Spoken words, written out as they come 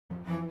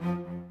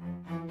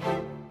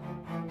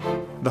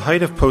The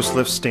height of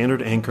post-lift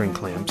standard anchoring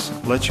clamps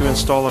lets you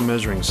install a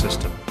measuring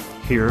system.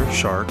 Here,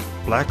 Shark,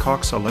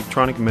 Blackhawk's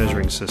electronic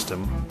measuring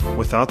system,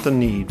 without the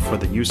need for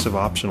the use of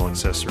optional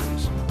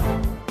accessories.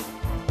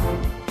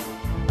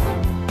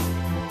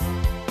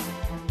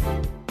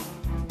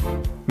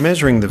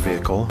 Measuring the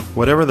vehicle,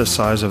 whatever the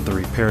size of the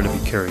repair to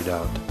be carried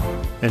out,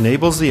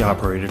 enables the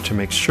operator to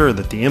make sure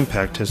that the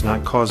impact has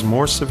not caused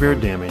more severe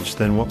damage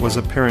than what was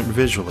apparent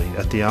visually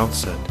at the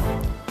outset,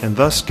 and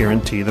thus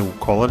guarantee the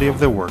quality of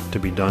the work to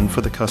be done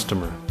for the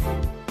customer.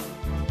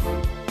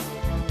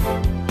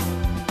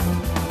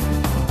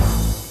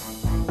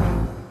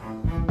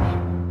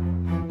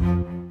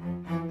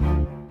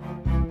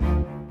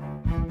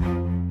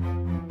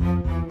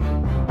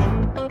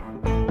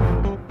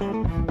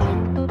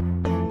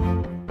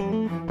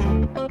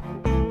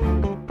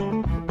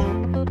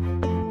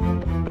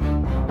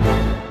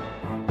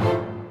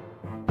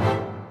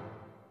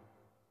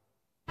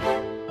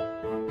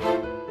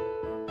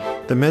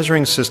 The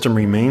measuring system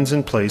remains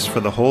in place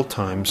for the whole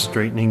time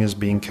straightening is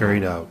being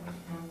carried out.